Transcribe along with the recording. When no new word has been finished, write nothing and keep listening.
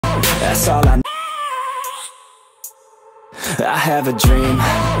that's all I need. I have a dream,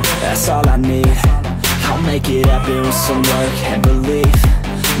 that's all I need. I'll make it happen with some work and belief.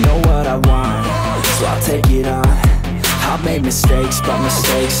 Know what I want, so I'll take it on. I've made mistakes, but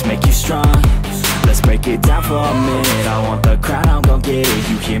mistakes make you strong. Let's break it down for a minute. I want the crown, I'm gon' get it.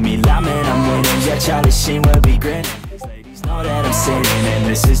 You hear me loud, man, I'm winning. Yeah, Charlie Sheen will be grinning. These ladies know that I'm sinning, and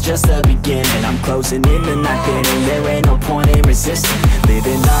this is just the beginning. I'm closing in the night inning. There ain't no point in resisting.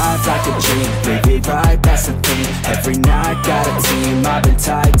 Living life like a dream, live it right, that's the thing. Every night, got a team, I've been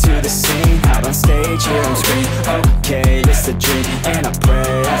tied to the scene. Out on stage, here I'm screaming, okay, it's a dream. And I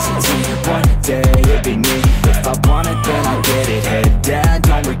pray as a team, one day it'll be me. If I want it, then I'll get it. Head down,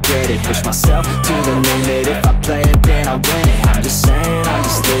 don't regret it. Push myself to the limit. If I play it, then I win it. I'm just saying, I'm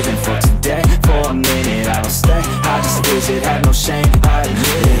just living for today. For a minute, I don't stay, I just visit. Have no shame, I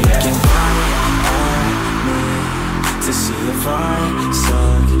admit it. Looking right at me to see if I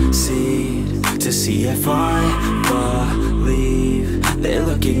succeed, to see if I believe. They're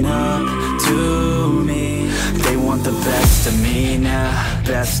looking up to me. They want the best of me now,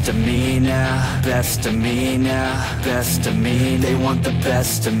 best of me now, best of me now, best of me. They want the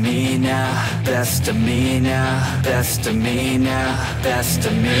best of me now, best of me now, best of me now, best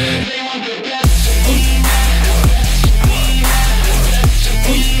of me. They want the best of me now.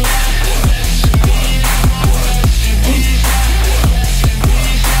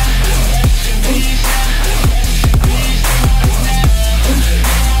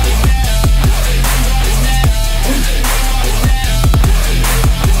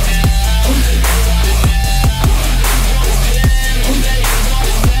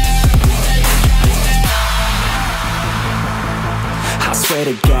 Swear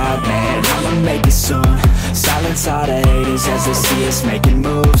to God, man, I'ma make it soon. Silence all the haters as they see us making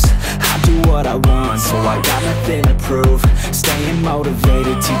moves. I do what I want, so I got nothing to prove. Staying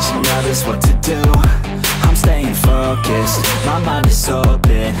motivated, teaching others what to do. I'm staying focused, my mind is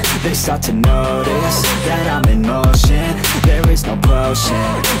open. They start to notice that I'm in motion. There is no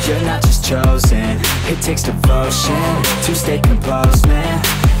potion, you're not just chosen. It takes devotion to stay composed, man.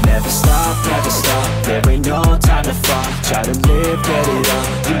 Never stop, there ain't no time to fall. Try to live, get it all,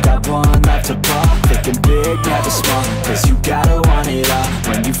 you got one life to ball. Thinking big, never small, cause you gotta want it all.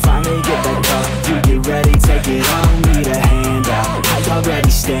 When you finally get that call, you get ready, take it on. Need a hand out, I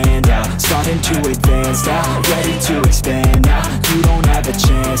already stand out. Starting to advance now, ready to expand now. You don't have a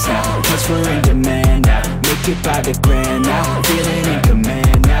chance now, cause we're in demand now. Make it by the grand now, feeling in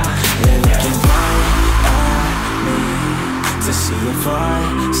command now. They're looking right at me to see if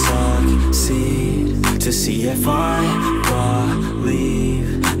I succeed, to see if I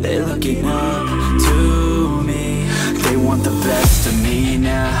believe. They're looking up to me. They want the best of me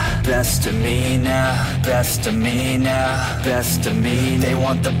now, best of me now, best of me now, best of me. They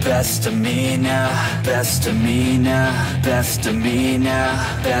want the best of me now, best of me now, best of me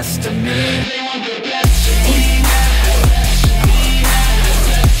now, best of me. They want the best of me now.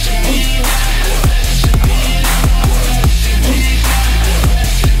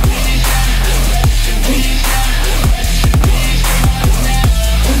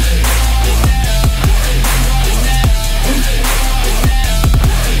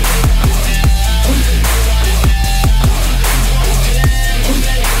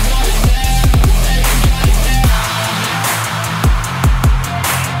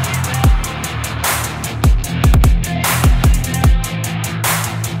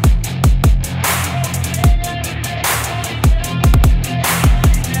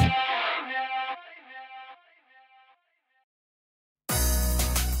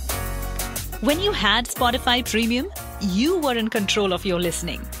 When you had Spotify Premium, you were in control of your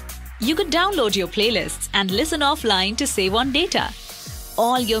listening. You could download your playlists and listen offline to save on data.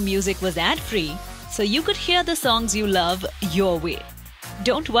 All your music was ad-free, so you could hear the songs you love your way.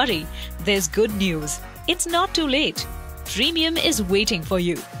 Don't worry, there's good news. It's not too late. Premium is waiting for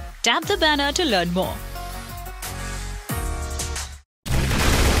you. Tap the banner to learn more.